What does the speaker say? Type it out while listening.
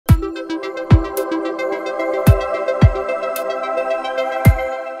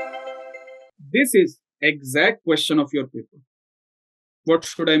This is exact question of your paper. What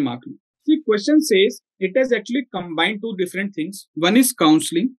should I mark? See, question says it has actually combined two different things. One is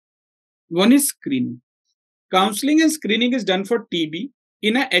counseling, one is screening. Counseling and screening is done for TB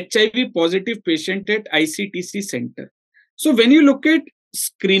in a HIV positive patient at ICTC center. So when you look at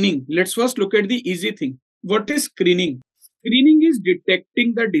screening, let's first look at the easy thing. What is screening? Screening is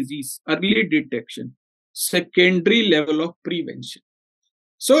detecting the disease, early detection, secondary level of prevention.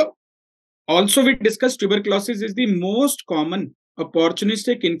 So also we discussed tuberculosis is the most common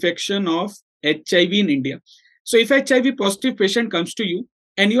opportunistic infection of HIV in India. So if HIV positive patient comes to you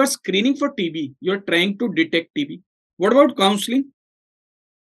and you are screening for TB, you are trying to detect TB. What about counseling?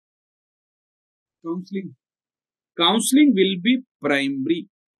 Counseling will be primary.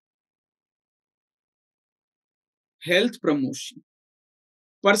 Health promotion.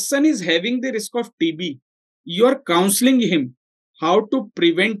 Person is having the risk of TB. You are counseling him how to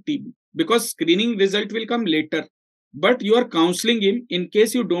prevent TB because screening result will come later. But you are counseling him in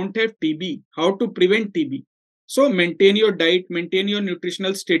case you don't have TB, how to prevent TB. So maintain your diet, maintain your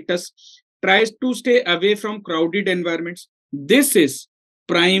nutritional status, try to stay away from crowded environments. This is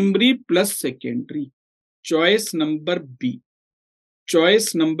primary plus secondary. Choice number B.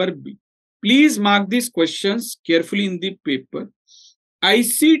 Choice number B. Please mark these questions carefully in the paper.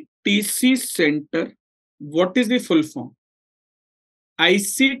 ICTC Center, what is the full form?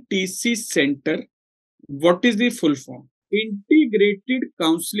 ICTC Center, what is the full form? Integrated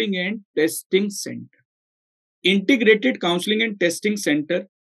Counseling and Testing Center. Integrated Counseling and Testing Center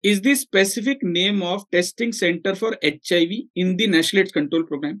is the specific name of testing center for HIV in the National AIDS Control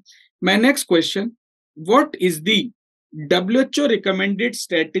Program. My next question, what is the WHO recommended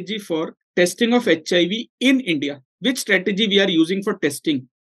strategy for testing of HIV in India? Which strategy we are using for testing?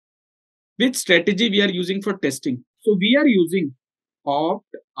 Which strategy we are using for testing? So we are using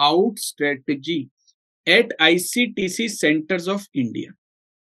opt-out strategy at ICTC Centers of India.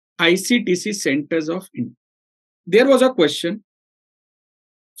 ICTC Centers of India. There was a question,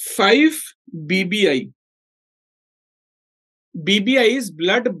 5 BBI. BBI is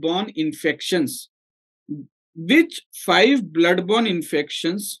blood-borne infections. Which 5 blood-borne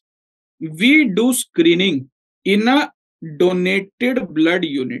infections we do screening in a donated blood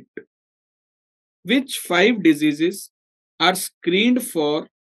unit? Which 5 diseases are screened for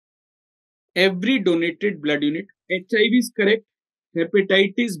every donated blood unit? HIV is correct.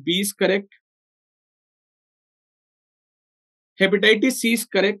 Hepatitis B is correct. Hepatitis C is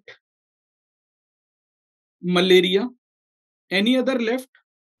correct. Malaria. Any other left?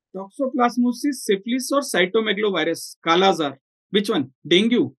 Toxoplasmosis, syphilis or cytomegalovirus? Kala-Azar. Which one?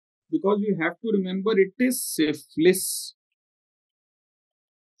 Dengue. Because we have to remember it is syphilis.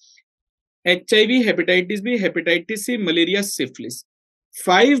 HIV, hepatitis B, hepatitis C, malaria, syphilis.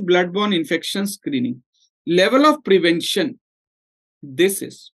 5 blood-borne infection screening. Level of prevention. This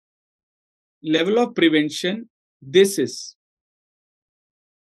is. Level of prevention. This is.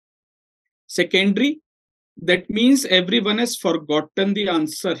 Secondary. That means everyone has forgotten the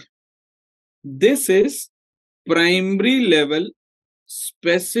answer. This is primary level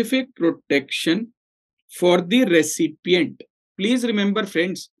specific protection for the recipient. Please remember,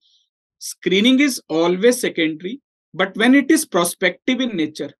 friends, screening is always secondary, but when it is prospective in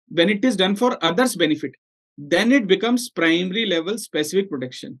nature, when it is done for others' benefit, then it becomes primary level specific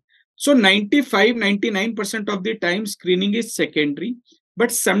protection. So 95-99% of the time screening is secondary,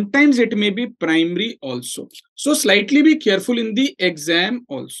 but sometimes it may be primary also. So slightly be careful in the exam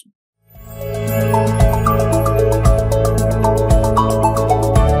also.